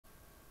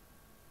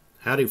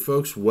Howdy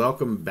folks,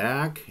 welcome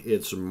back.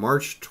 It's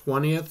March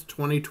 20th,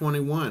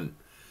 2021.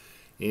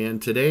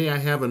 And today I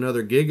have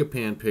another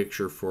Gigapan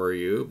picture for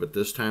you, but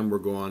this time we're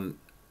going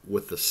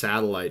with the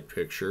satellite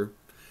picture.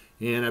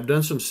 And I've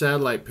done some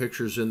satellite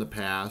pictures in the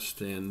past,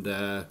 and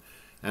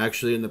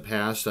actually in the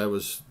past I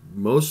was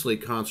mostly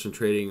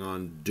concentrating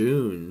on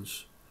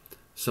dunes.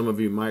 Some of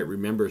you might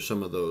remember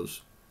some of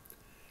those.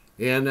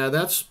 And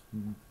that's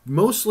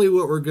mostly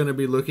what we're going to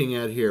be looking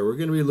at here. We're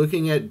going to be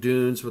looking at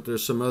dunes, but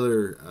there's some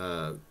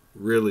other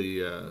really,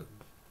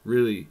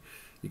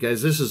 you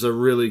guys, this is a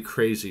really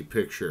crazy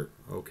picture,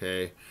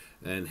 okay?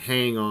 And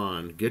hang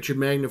on. Get your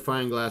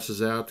magnifying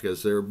glasses out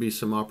because there will be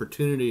some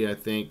opportunity, I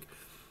think,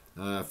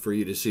 for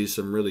you to see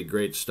some really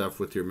great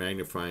stuff with your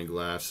magnifying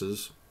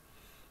glasses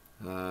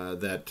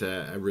that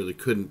I really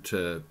couldn't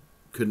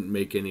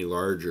make any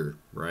larger,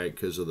 right,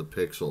 because of the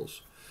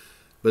pixels.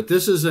 But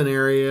this is an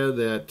area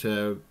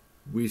that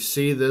we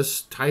see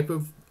this type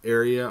of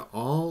area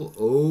all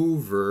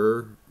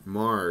over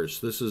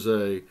Mars. This is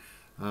a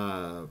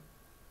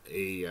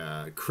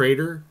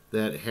crater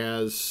that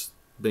has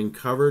been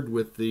covered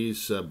with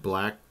these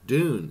black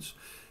dunes.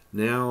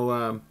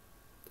 Now,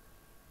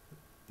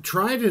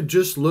 try to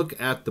just look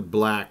at the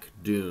black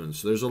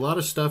dunes. There's a lot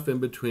of stuff in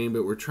between,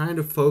 but we're trying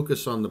to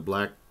focus on the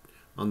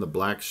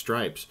black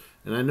stripes.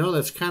 And I know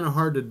that's kind of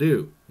hard to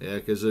do,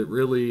 because it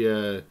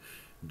really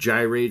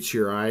gyrates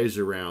your eyes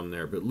around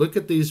there. But look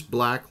at these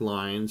black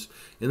lines,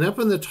 and up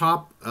in the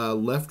top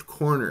left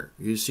corner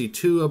you see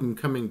two of them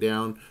coming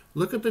down.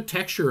 Look at the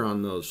texture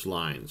on those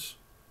lines.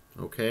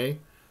 Okay,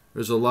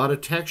 there's a lot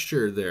of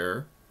texture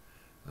there,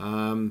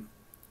 and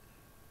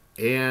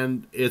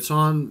it's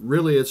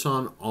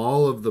on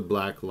all of the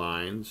black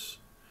lines.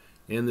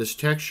 And this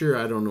texture,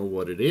 I don't know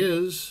what it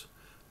is,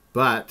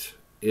 but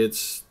it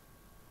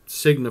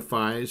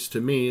signifies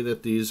to me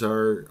that these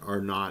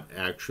are not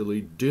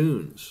actually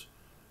dunes.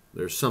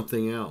 There's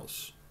something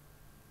else.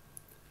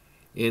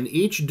 And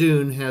each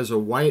dune has a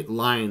white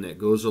line that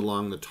goes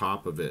along the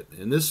top of it.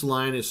 And this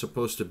line is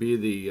supposed to be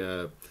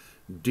the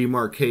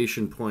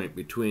demarcation point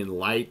between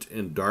light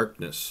and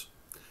darkness.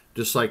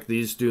 Just like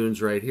these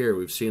dunes right here.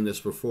 We've seen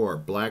this before.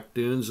 Black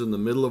dunes in the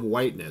middle of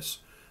whiteness.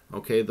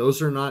 Okay, those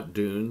are not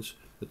dunes,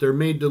 but they're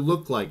made to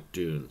look like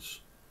dunes.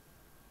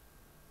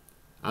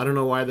 I don't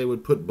know why they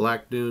would put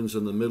black dunes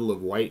in the middle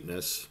of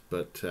whiteness,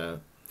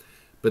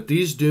 but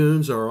these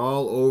dunes are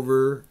all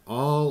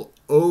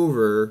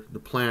over the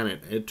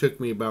planet. It took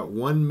me about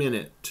 1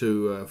 minute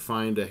to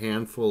find a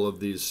handful of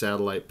these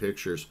satellite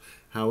pictures.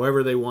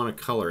 However they want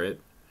to color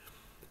it,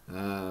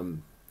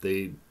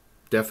 they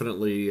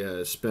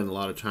definitely spend a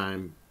lot of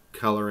time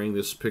coloring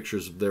these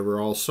pictures. They were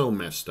all so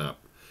messed up,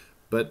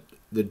 but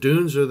the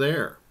dunes are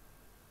there,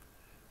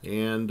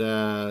 and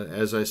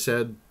as I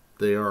said,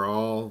 they are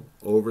all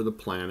over the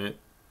planet.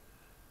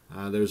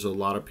 There's a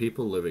lot of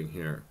people living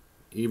here.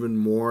 Even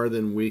more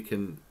than we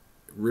can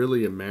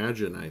really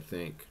imagine, I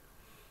think.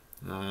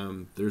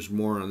 There's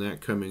more on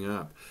that coming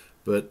up.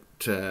 But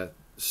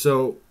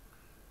so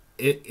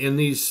in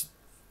these,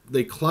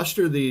 they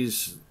cluster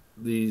these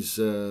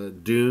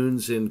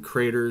dunes in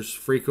craters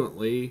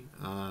frequently.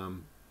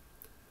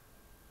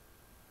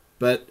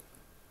 But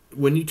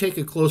when you take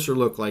a closer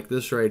look like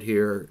this right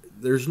here,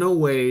 there's no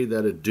way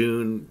that a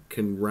dune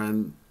can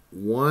run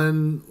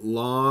one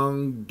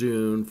long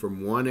dune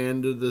from one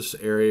end of this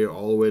area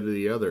all the way to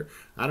the other.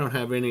 I don't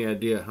have any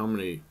idea how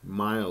many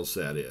miles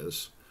that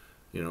is.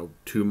 2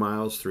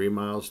 miles, 3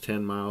 miles,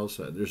 10 miles.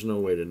 There's no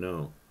way to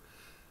know.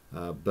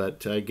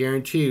 But I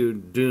guarantee you,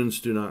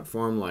 dunes do not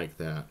form like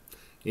that.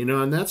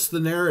 And that's the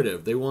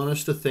narrative. They want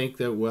us to think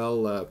that,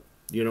 well,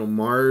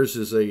 Mars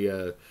is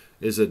a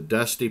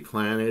dusty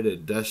planet, a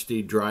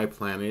dusty, dry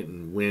planet,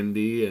 and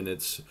windy, and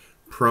it's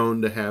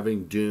prone to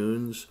having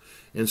dunes.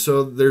 And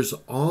so there's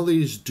all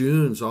these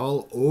dunes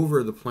all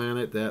over the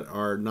planet that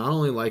are not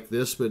only like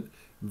this, but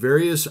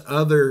various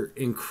other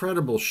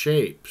incredible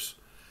shapes.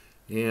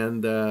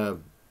 And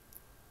none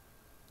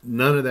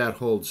of that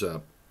holds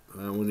up.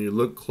 When you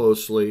look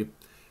closely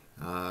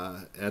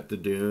at the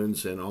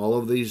dunes, and all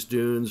of these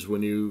dunes,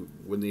 when you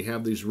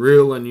have these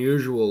real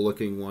unusual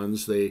looking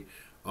ones, they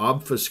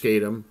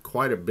obfuscate them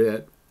quite a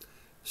bit.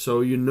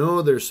 So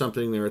there's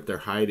something there that they're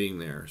hiding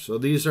there. So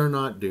these are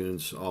not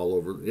dunes all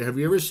over. Have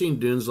you ever seen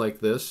dunes like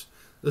this?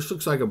 This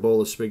looks like a bowl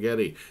of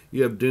spaghetti.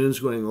 You have dunes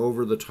going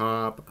over the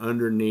top,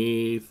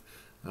 underneath.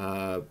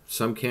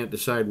 Some can't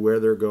decide where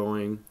they're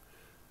going.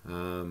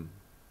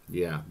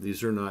 Yeah,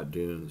 these are not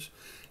dunes.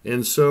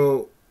 And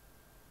so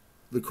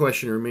the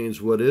question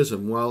remains, what is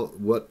them? Well,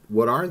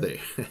 what are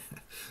they?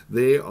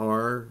 They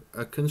are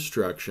a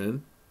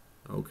construction.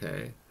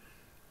 Okay,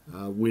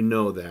 we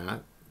know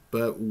that.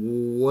 But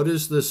what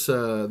is this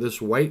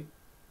this white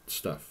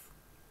stuff?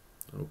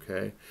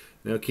 Okay.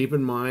 Now keep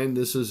in mind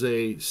this is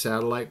a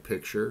satellite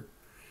picture,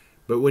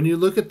 but when you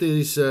look at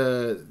these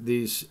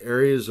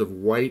areas of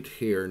white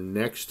here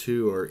next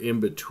to or in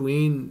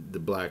between the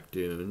black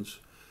dunes,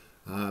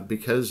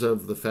 because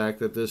of the fact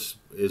that this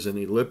is an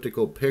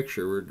elliptical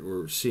picture,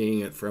 we're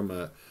seeing it from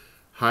a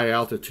high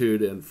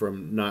altitude and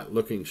from not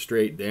looking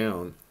straight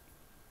down.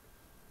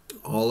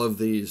 All of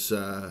these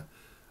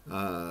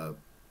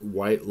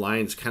white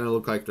lines kind of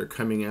look like they're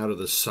coming out of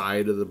the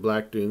side of the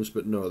black dunes,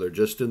 but no, they're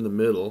just in the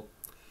middle.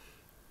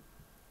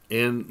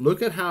 And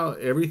look at how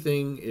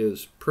everything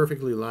is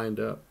perfectly lined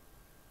up.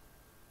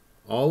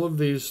 All of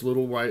these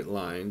little white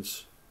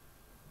lines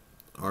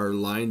are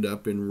lined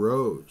up in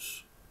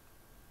rows.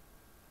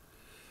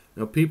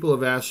 Now, people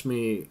have asked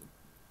me,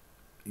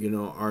 you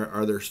know,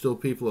 are there still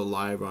people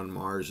alive on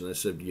Mars? And I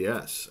said,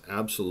 yes,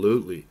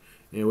 absolutely.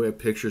 You know, we have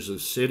pictures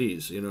of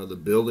cities. You know, the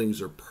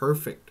buildings are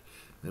perfect.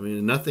 I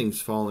mean,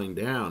 nothing's falling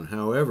down.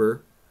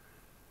 However,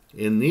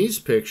 in these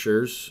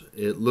pictures,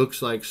 it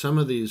looks like some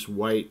of these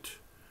white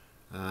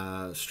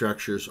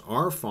structures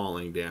are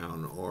falling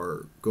down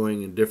or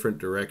going in different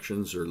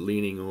directions or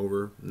leaning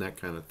over and that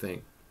kind of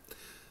thing.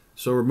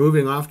 So we're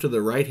moving off to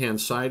the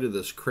right-hand side of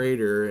this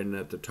crater, and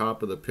at the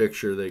top of the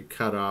picture they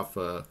cut off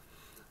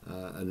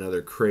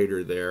another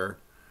crater there.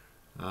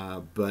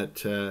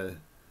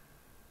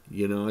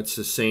 You know, it's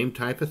the same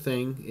type of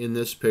thing in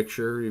this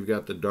picture. You've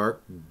got the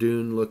dark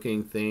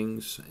dune-looking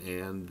things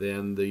and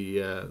then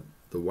the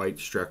white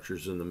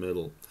structures in the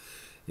middle.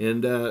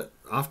 And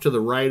off to the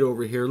right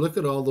over here, look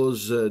at all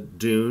those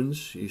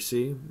dunes, you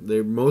see?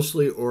 They're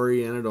mostly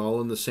oriented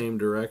all in the same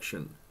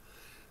direction.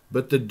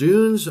 But the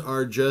dunes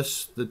are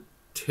just the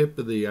tip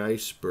of the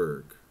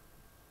iceberg.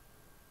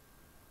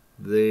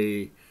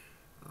 They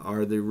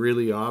are the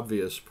really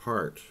obvious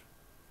part.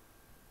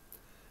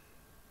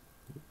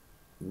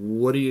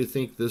 What do you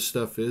think this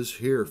stuff is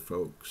here,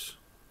 folks?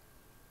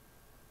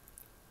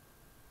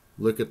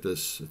 Look at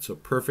this. It's a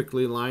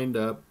perfectly lined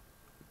up.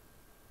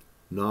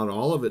 Not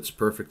all of it's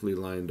perfectly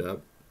lined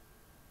up.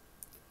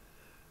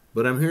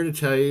 But I'm here to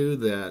tell you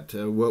that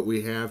what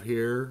we have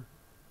here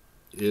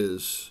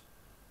is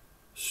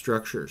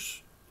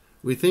structures.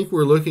 We think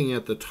we're looking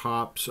at the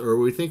tops, or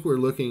we think we're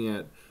looking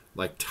at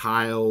like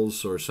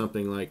tiles or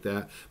something like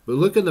that. But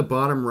look in the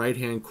bottom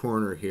right-hand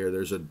corner here.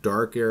 There's a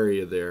dark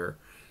area there.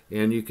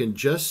 And you can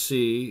just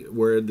see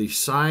where the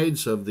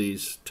sides of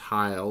these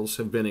tiles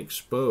have been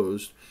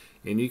exposed.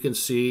 And you can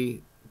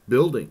see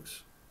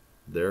buildings.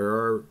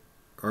 There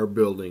are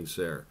buildings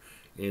there.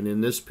 And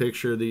in this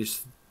picture,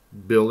 these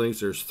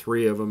buildings, there's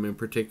 3 of them in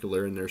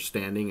particular, and they're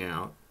standing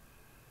out.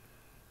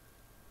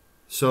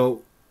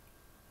 So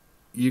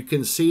you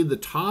can see the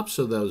tops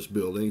of those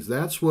buildings.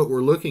 That's what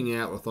we're looking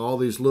at with all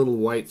these little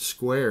white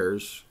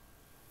squares.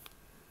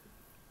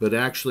 But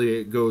actually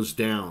it goes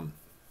down.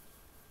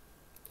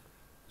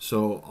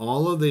 So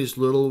all of these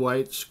little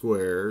white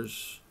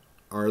squares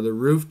are the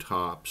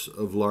rooftops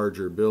of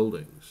larger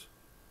buildings.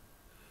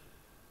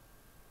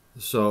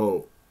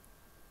 So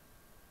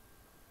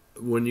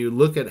when you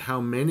look at how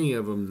many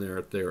of them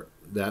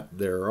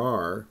there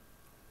are,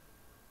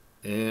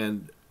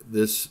 and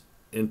this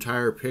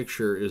entire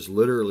picture is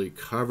literally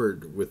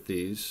covered with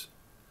these,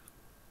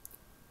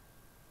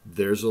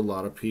 there's a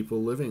lot of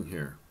people living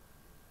here.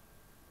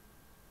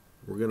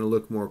 We're going to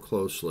look more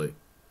closely.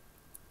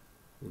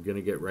 We're going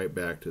to get right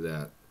back to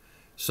that.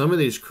 Some of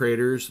these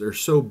craters, they're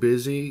so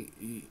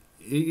busy,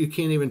 you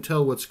can't even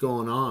tell what's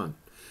going on.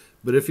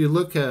 But if you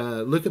look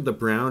at the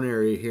brown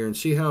area here and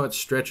see how it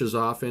stretches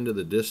off into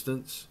the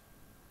distance,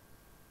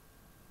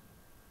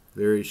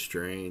 very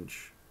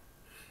strange.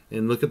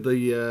 And look at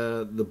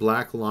the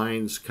black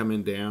lines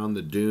coming down,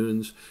 the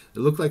dunes.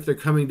 They look like they're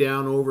coming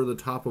down over the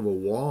top of a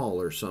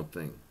wall or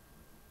something.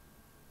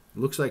 It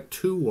looks like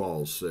 2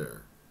 walls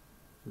there.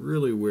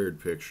 Really weird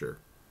picture.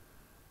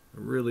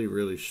 Really,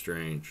 really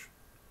strange.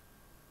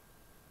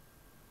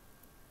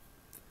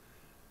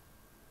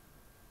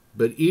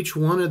 But each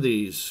one of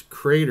these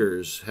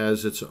craters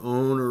has its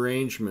own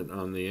arrangement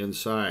on the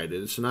inside.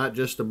 It's not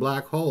just a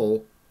black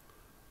hole.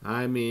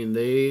 I mean,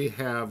 they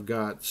have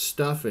got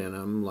stuff in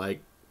them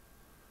like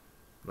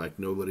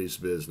nobody's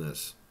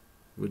business.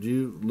 Would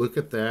you look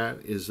at that?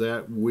 Is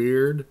that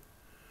weird?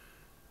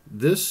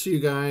 This, you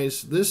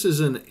guys, this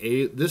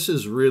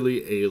is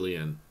really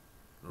alien.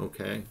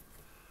 Okay?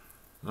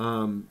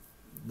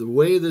 The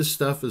way this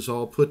stuff is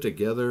all put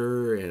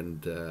together,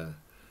 and the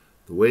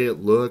way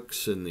it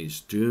looks, and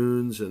these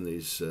dunes and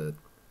these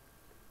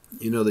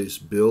these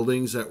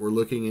buildings that we're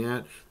looking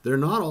at, they're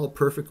not all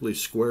perfectly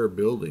square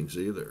buildings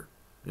either.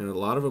 And a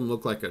lot of them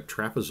look like a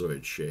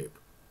trapezoid shape.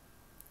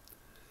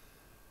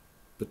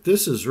 But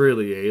this is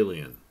really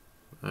alien.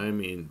 I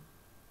mean,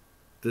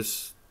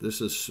 this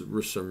is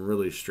some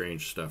really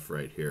strange stuff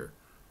right here.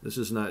 This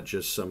is not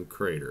just some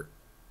crater.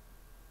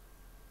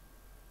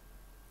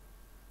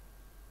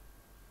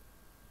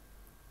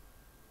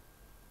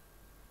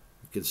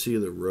 You can see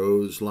the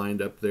rows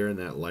lined up there in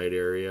that light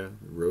area,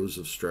 rows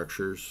of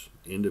structures,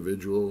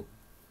 individual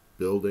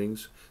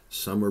buildings.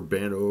 Some are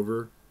bent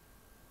over.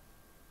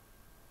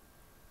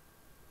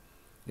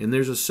 And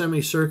there's a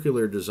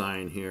semicircular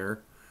design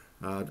here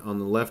on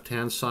the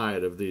left-hand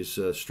side of these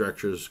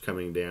structures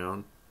coming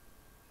down.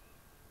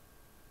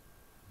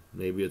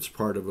 Maybe it's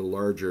part of a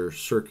larger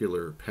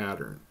circular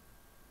pattern.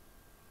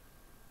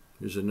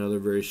 Here's another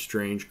very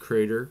strange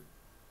crater.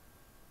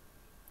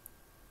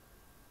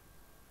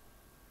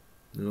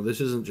 You know,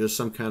 this isn't just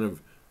some kind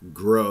of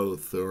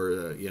growth,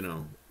 or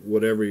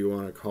whatever you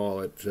want to call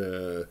it,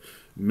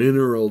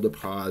 mineral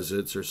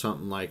deposits or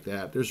something like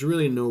that. There's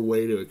really no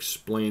way to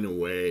explain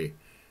away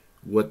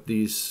what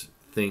these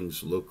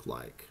things look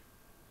like.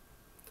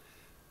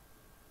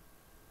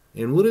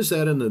 And what is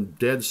that in the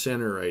dead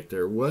center right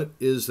there? What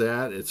is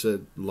that? It's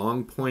a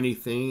long pointy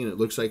thing, and it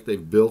looks like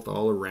they've built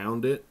all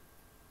around it.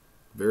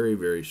 Very,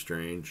 very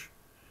strange.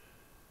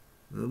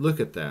 Now look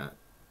at that.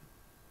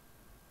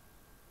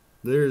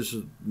 There's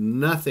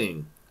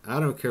nothing, I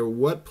don't care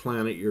what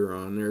planet you're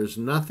on, there's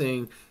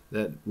nothing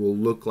that will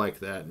look like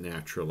that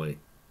naturally.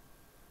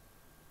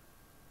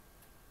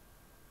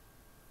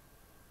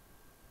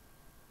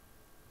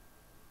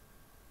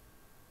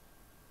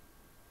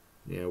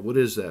 Yeah, what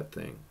is that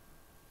thing?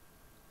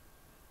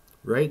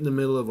 Right in the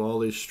middle of all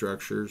these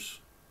structures.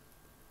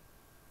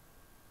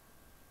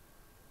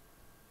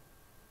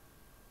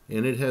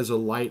 And it has a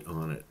light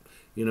on it.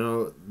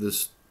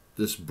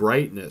 This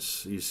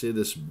brightness, you see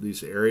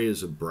these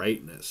areas of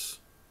brightness.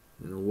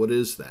 What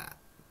is that?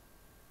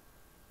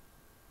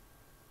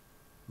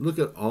 Look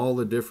at all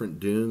the different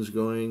dunes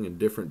going in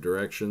different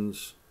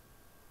directions.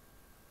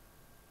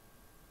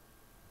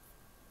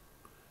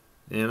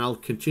 And I'll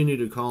continue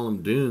to call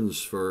them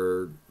dunes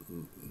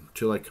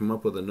till I come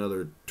up with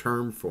another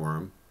term for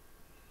them.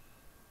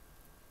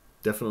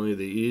 Definitely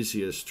the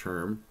easiest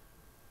term.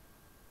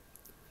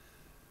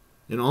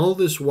 And all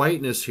this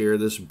whiteness here,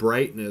 this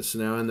brightness.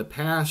 Now, in the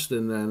past,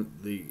 and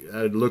then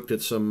I looked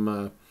at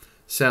some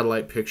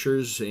satellite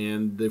pictures,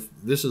 and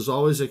this is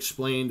always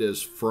explained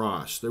as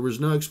frost. There was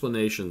no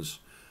explanations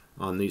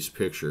on these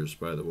pictures,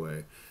 by the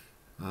way.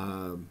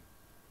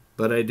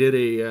 But I did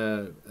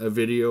a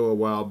video a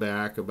while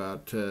back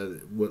about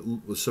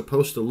what was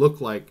supposed to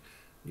look like,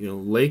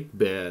 lake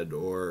bed,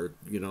 or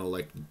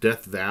like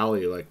Death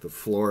Valley, like the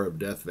floor of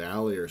Death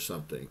Valley or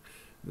something.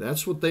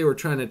 That's what they were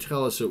trying to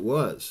tell us it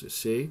was. You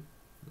see,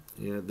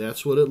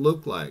 that's what it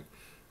looked like.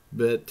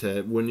 But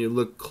when you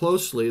look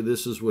closely,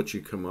 this is what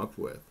you come up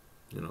with.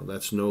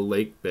 That's no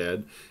lake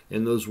bed,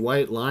 and those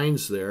white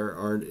lines there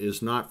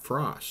is not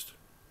frost.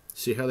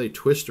 See how they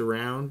twist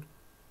around?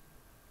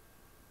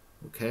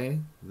 Okay,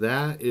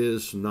 that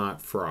is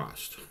not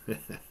frost.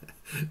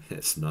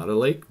 It's not a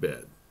lake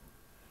bed.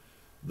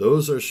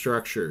 Those are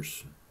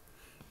structures.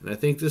 And I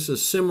think this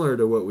is similar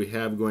to what we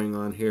have going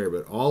on here,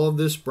 but all of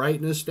this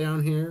brightness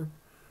down here,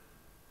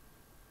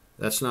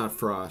 that's not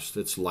frost,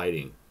 it's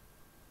lighting.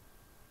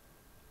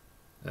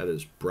 That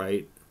is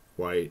bright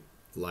white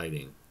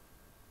lighting.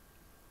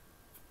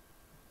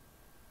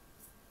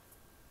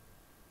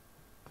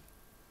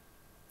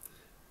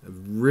 A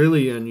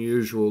really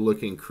unusual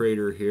looking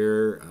crater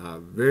here,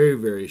 very,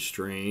 very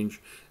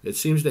strange. It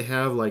seems to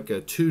have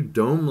like two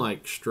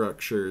dome-like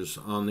structures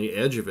on the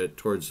edge of it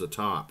towards the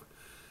top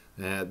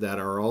that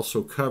are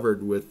also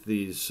covered with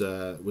these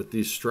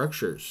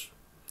structures.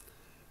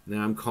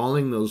 Now I'm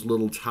calling those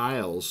little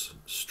tiles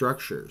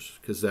structures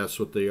because that's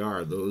what they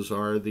are. Those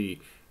are the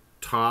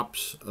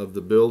tops of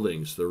the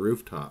buildings, the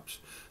rooftops.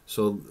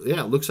 So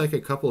yeah, it looks like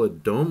a couple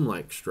of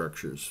dome-like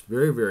structures.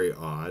 Very, very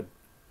odd.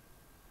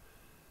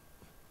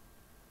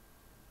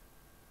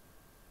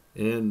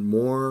 And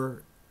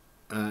more,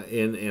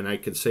 and I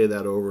could say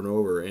that over and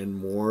over, and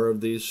more of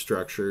these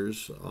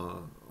structures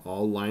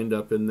all lined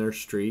up in their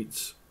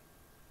streets.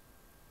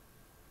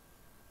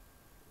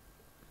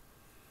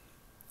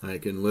 I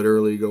can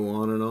literally go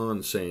on and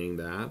on saying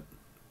that.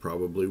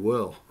 Probably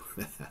will.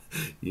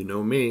 You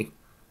know me.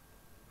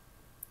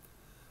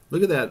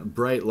 Look at that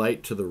bright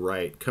light to the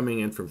right coming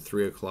in from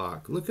 3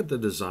 o'clock. Look at the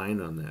design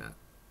on that.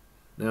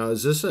 Now,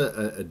 is this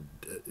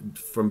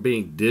from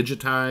being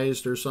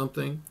digitized or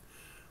something?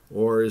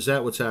 Or is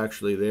that what's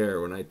actually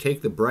there? When I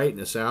take the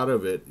brightness out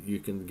of it, you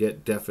can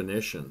get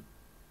definition.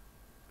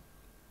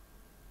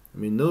 I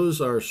mean,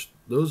 those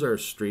are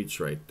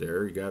streets right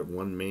there. You got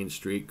one main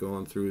street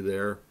going through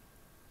there.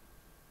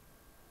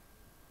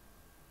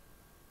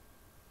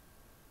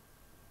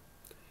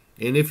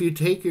 And if you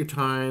take your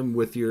time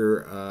with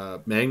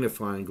your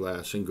magnifying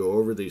glass and go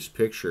over these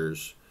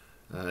pictures,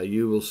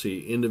 you will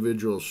see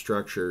individual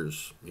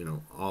structures,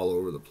 all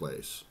over the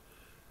place.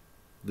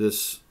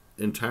 This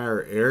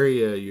entire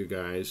area, you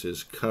guys,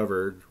 is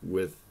covered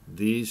with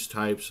these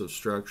types of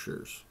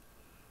structures.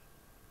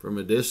 From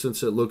a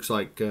distance, it looks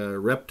like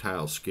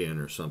reptile skin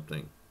or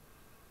something.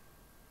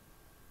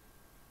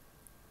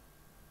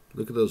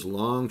 Look at those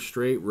long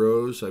straight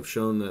rows. I've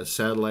shown the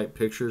satellite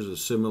pictures of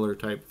similar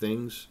type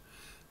things.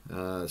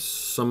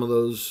 Some of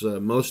those,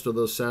 most of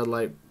those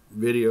satellite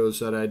videos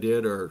that I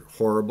did are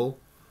horrible.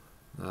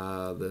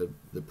 The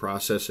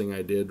processing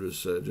I did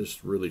was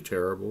just really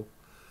terrible.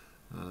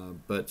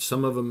 But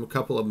some of them, a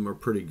couple of them are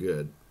pretty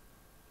good.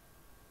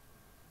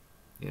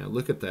 Yeah,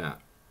 look at that.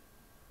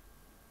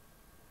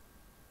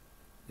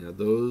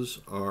 Those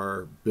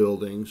are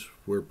buildings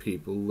where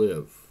people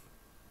live.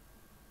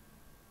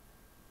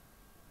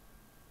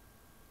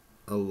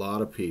 A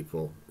lot of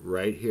people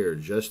right here,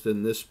 just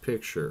in this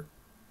picture.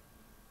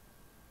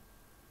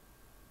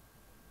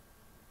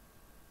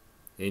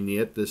 And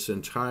yet this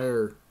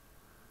entire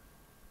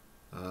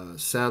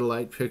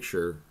satellite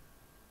picture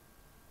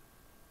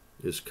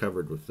is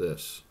covered with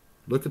this.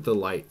 Look at the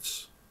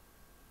lights.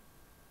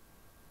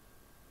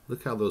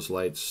 Look how those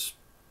lights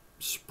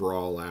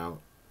sprawl out.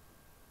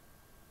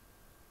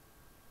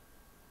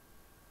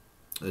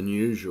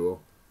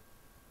 Unusual.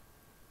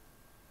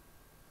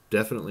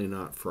 Definitely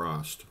not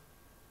frost.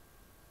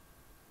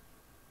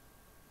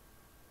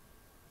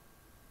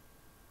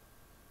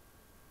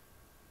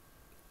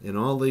 And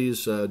all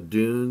these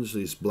dunes,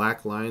 these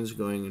black lines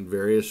going in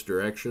various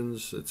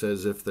directions, it's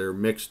as if they're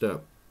mixed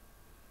up.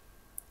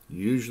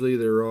 Usually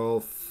they're all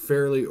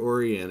fairly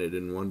oriented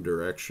in one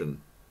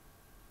direction.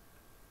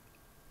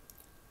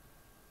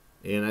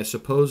 And I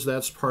suppose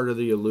that's part of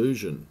the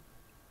illusion.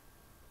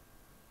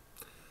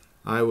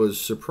 I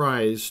was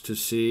surprised to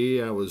see,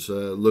 I was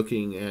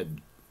looking at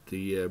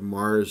the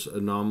Mars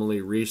Anomaly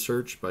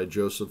research by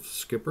Joseph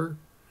Skipper,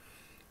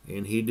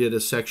 and he did a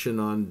section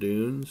on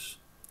dunes.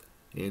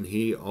 And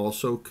he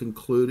also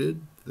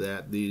concluded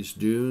that these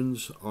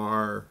dunes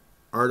are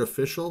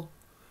artificial,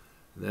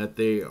 that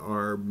they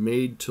are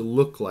made to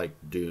look like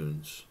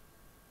dunes.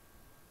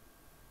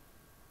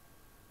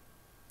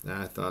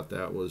 I thought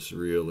that was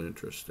real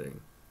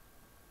interesting.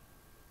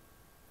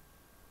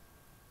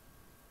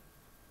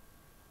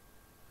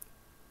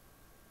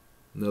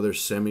 Another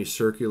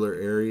semicircular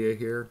area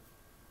here.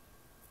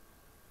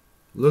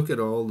 Look at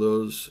all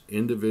those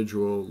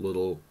individual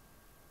little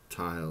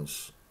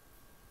tiles.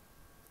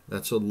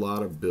 That's a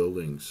lot of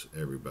buildings,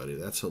 everybody.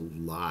 That's a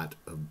lot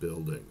of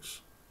buildings.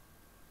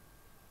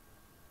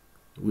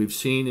 We've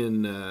seen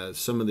in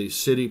some of these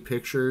city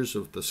pictures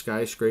of the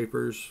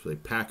skyscrapers, they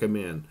pack them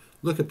in.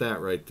 Look at that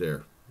right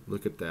there.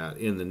 Look at that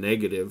in the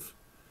negative.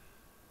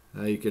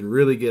 You can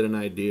really get an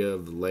idea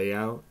of the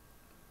layout.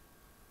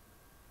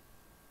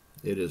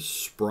 It is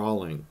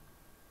sprawling.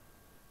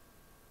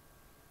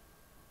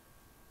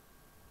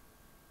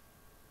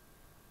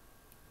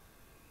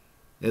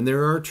 And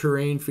there are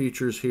terrain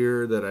features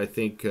here that I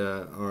think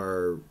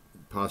are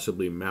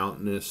possibly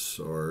mountainous,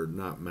 or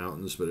not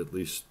mountains, but at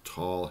least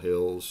tall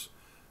hills.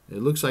 It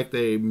looks like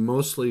they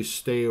mostly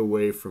stay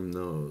away from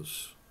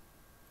those,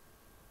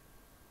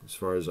 as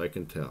far as I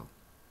can tell.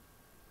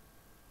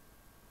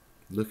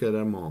 Look at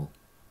them all.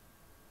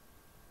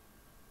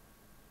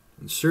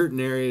 In certain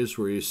areas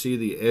where you see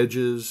the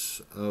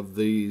edges of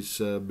these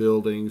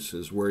buildings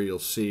is where you'll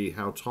see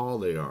how tall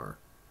they are.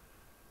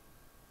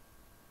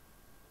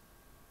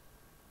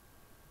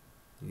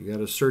 You got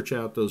to search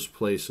out those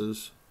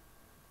places,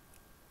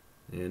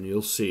 and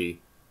you'll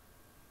see.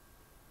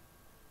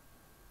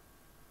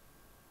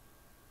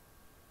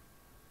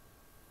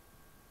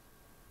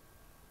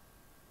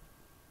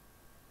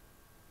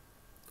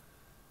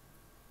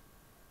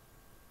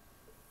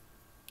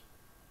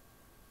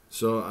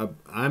 So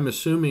I'm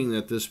assuming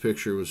that this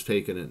picture was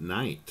taken at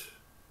night,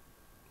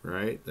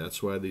 right?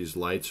 That's why these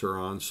lights are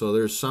on. So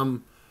there's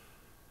some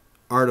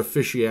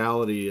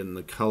artificiality in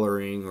the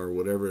coloring or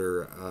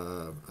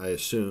whatever, I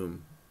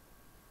assume,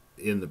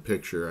 in the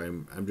picture.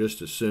 I'm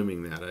just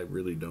assuming that. I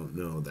really don't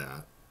know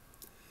that.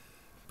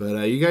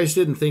 But you guys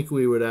didn't think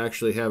we would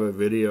actually have a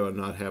video and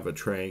not have a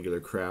triangular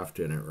craft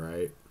in it,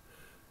 right?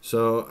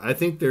 So I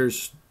think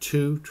there's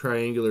two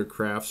triangular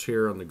crafts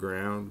here on the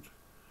ground.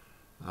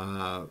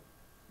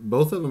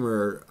 Both of them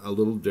are a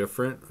little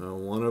different.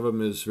 One of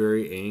them is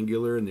very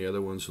angular and the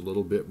other one's a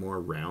little bit more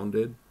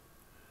rounded.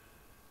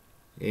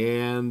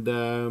 And,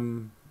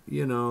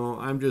 you know,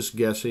 I'm just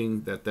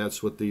guessing that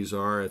that's what these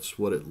are. It's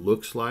what it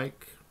looks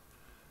like.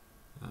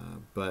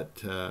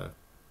 But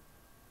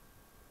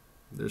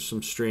there's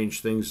some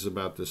strange things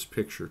about this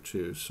picture,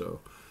 too. So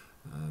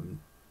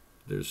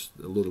there's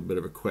a little bit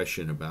of a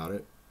question about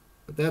it.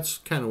 But that's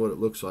kind of what it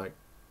looks like.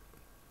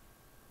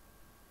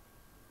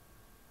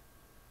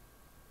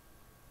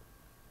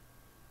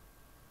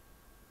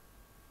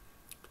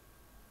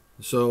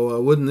 So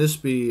wouldn't this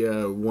be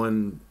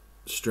one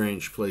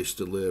strange place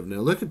to live? Now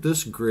look at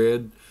this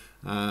grid.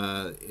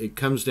 It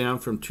comes down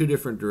from two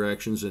different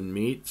directions and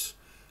meets.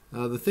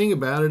 The thing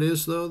about it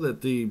is, though,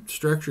 that the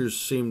structures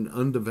seem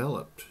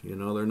undeveloped. You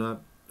know, they're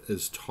not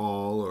as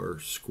tall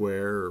or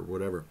square or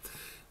whatever.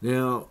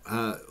 Now,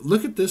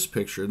 look at this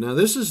picture. Now,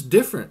 this is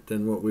different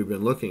than what we've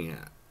been looking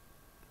at,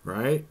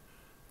 right?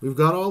 We've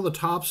got all the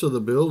tops of the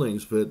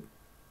buildings, but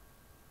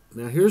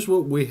now here's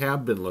what we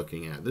have been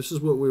looking at. This is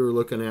what we were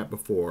looking at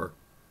before.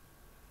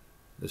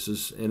 This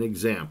is an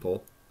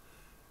example.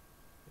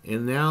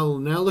 And now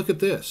look at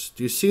this.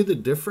 Do you see the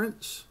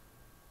difference?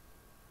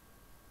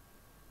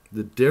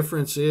 The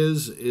difference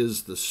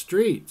is the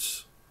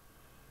streets.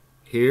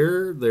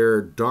 Here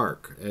they're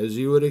dark, as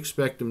you would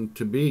expect them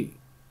to be.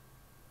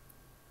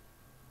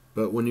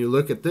 But when you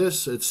look at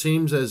this, it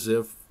seems as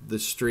if the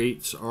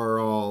streets are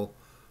all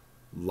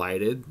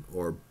lighted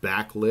or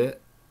backlit.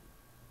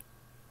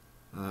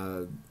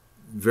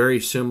 Very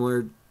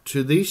similar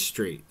to these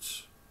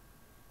streets.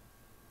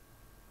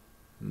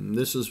 And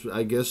this is,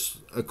 I guess,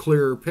 a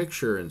clearer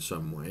picture in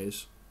some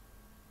ways.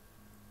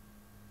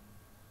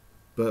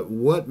 But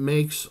what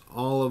makes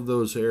all of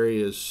those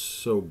areas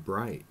so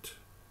bright?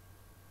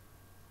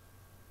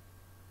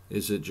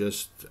 Is it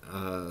just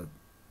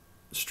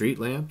street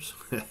lamps?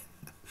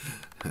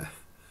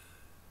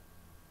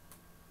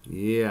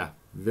 Yeah,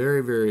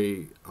 very,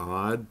 very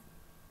odd.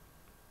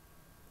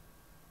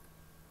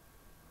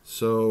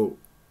 So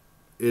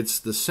it's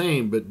the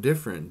same but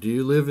different. Do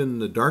you live in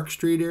the dark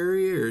street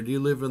area or do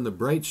you live in the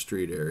bright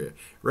street area?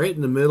 Right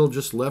in the middle,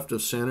 just left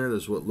of center,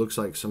 there's what looks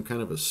like some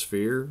kind of a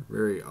sphere.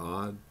 Very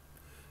odd.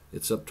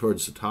 It's up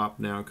towards the top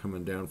now,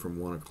 coming down from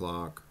 1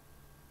 o'clock.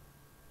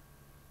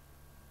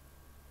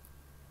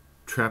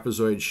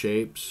 Trapezoid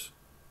shapes.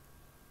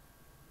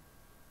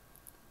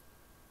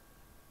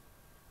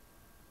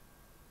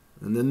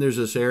 And then there's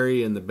this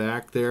area in the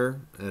back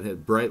there that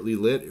had brightly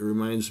lit. It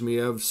reminds me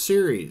of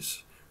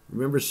Ceres.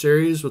 Remember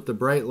Ceres with the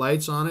bright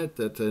lights on it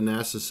that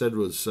NASA said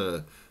was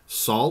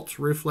salt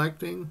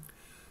reflecting?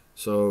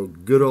 So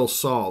good old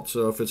salt.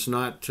 So if it's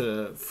not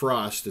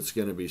frost, it's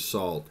going to be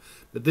salt.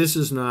 But this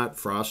is not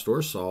frost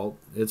or salt.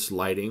 It's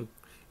lighting.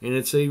 And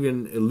it's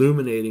even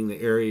illuminating the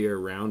area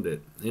around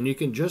it. And you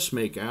can just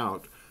make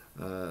out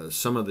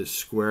some of the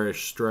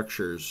squarish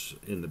structures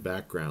in the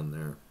background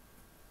there.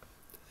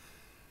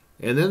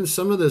 And then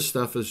some of this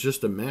stuff is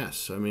just a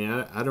mess. I mean,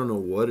 I don't know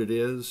what it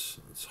is.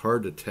 It's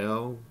hard to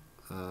tell.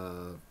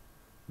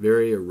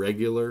 Very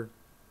irregular.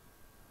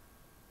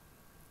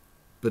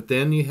 But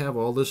then you have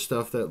all this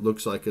stuff that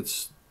looks like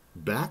it's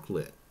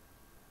backlit.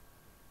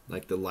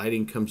 Like the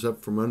lighting comes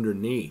up from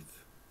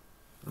underneath.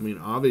 I mean,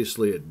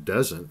 obviously it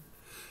doesn't.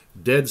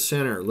 Dead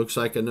center looks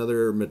like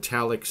another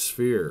metallic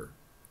sphere.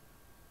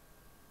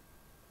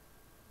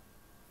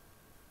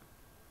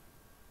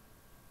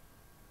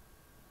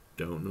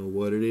 Don't know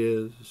what it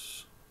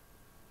is.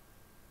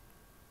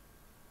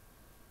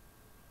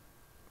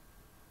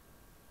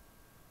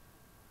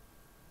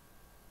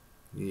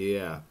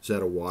 Yeah, is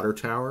that a water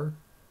tower?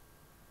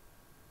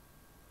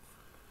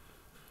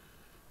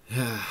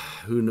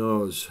 Who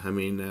knows? I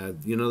mean,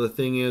 the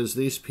thing is,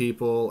 these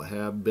people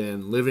have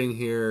been living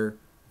here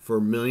for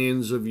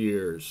millions of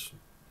years.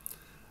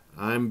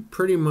 I'm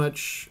pretty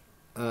much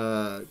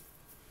of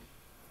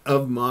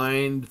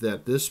mind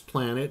that this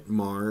planet,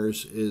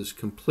 Mars, is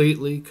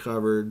completely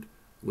covered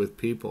with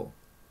people.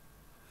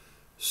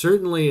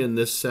 Certainly in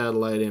this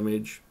satellite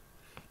image,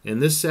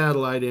 and this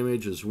satellite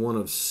image is one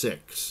of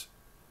 6.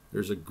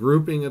 There's a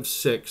grouping of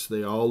 6.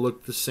 They all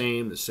look the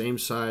same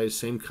size,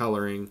 same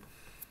coloring,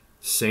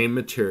 same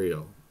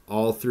material,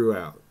 all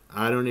throughout.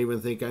 I don't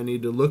even think I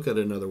need to look at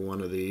another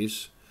one of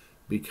these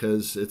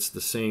because it's the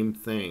same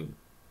thing.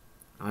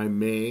 I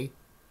may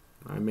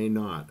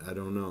not, I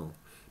don't know.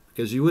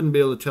 Because you wouldn't be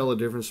able to tell the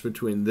difference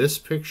between this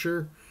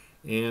picture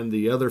and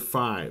the other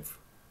 5.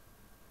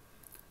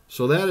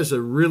 So that is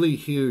a really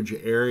huge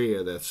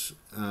area that's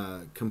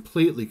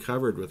completely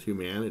covered with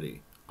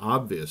humanity,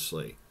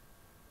 obviously.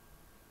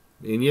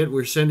 And yet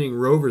we're sending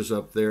rovers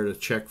up there to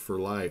check for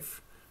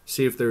life,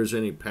 see if there's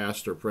any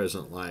past or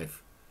present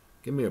life.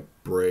 Give me a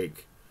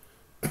break.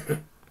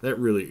 That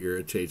really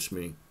irritates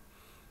me.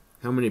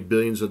 How many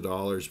billions of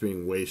dollars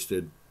being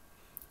wasted?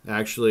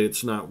 Actually,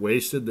 it's not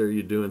wasted.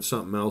 You're doing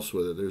something else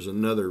with it. There's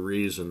another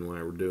reason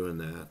why we're doing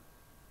that.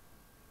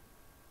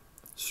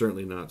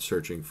 Certainly not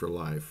searching for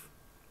life.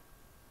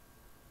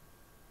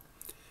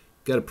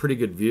 Got a pretty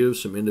good view of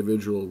some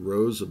individual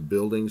rows of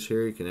buildings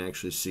here. You can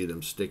actually see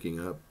them sticking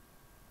up.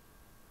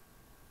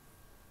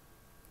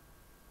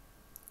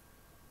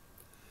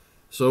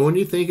 So when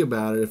you think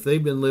about it, if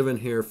they've been living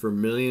here for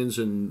millions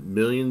and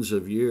millions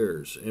of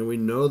years, and we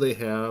know they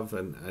have,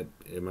 and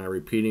am I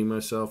repeating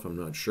myself? I'm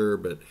not sure,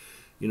 but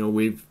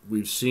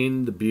we've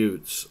seen the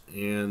buttes,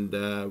 and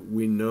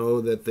we know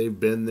that they've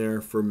been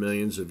there for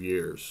millions of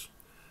years.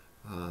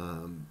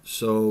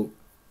 So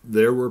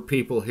there were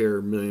people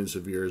here millions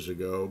of years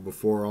ago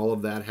before all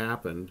of that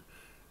happened,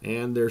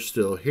 and they're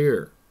still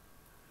here.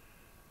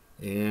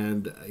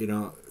 And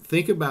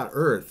think about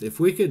Earth. If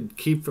we could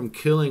keep from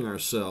killing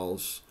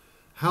ourselves,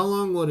 how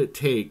long would it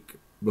take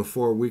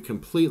before we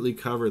completely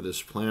cover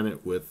this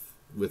planet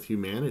with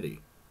humanity?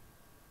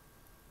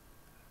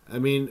 I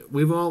mean,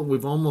 we've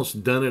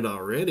almost done it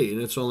already, and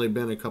it's only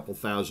been a couple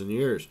thousand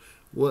years.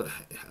 What,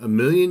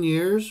 1,000,000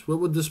 years? What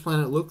would this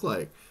planet look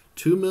like?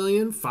 2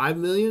 million, 5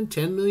 million,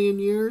 10 million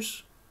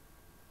years?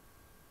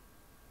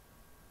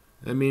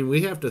 I mean,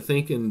 we have to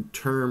think in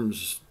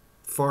terms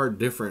far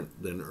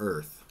different than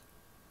Earth.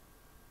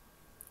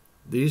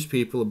 These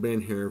people have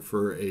been here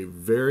for a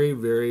very,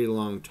 very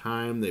long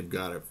time. They've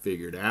got it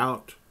figured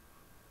out.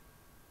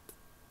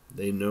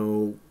 They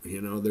know,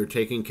 they're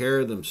taking care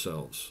of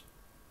themselves.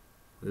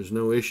 There's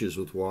no issues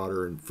with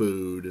water and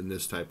food and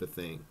this type of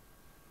thing.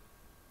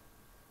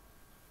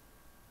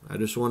 I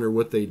just wonder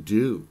what they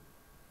do.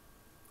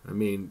 I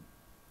mean,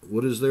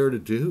 what is there to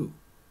do?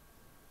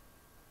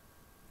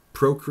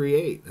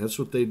 Procreate. That's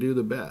what they do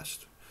the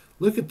best.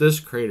 Look at this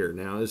crater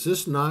now. Is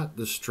this not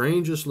the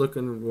strangest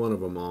looking one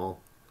of them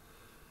all?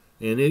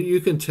 And you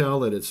can tell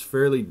that it's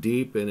fairly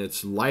deep and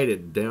it's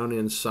lighted down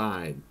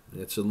inside.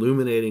 It's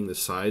illuminating the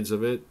sides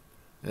of it.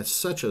 That's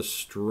such a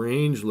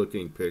strange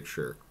looking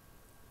picture.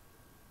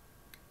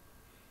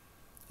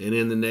 And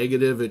in the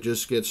negative, it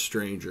just gets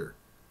stranger.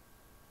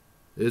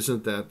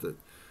 Isn't that the...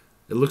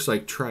 It looks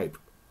like tripe.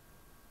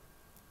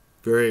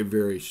 Very,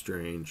 very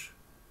strange.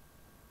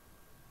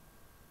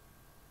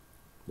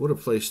 What a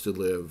place to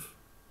live.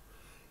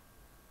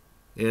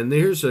 And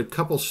there's a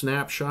couple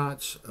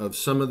snapshots of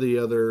some of the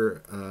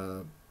other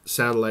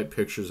satellite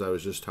pictures I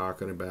was just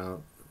talking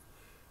about.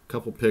 A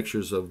couple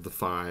pictures of the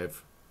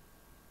 5.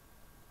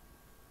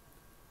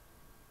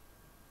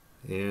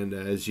 And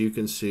as you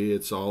can see,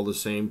 it's all the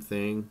same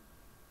thing.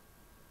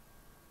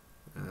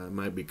 It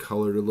might be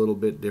colored a little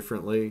bit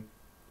differently.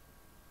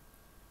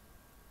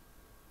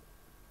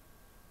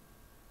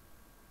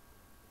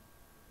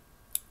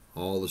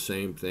 All the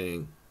same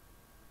thing.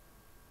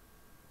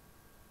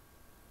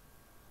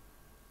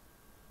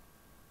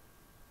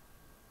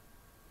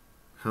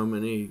 How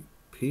many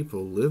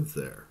people live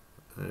there?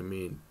 I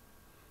mean,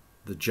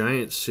 the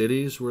giant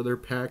cities where they're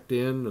packed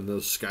in, and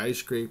those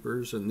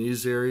skyscrapers in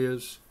these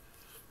areas.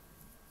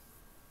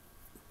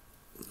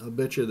 I'll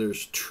bet you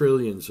there's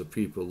trillions of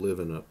people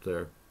living up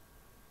there.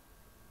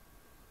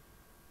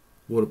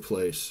 What a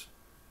place.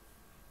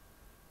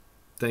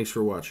 Thanks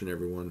for watching,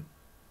 everyone.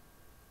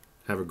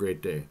 Have a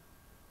great day.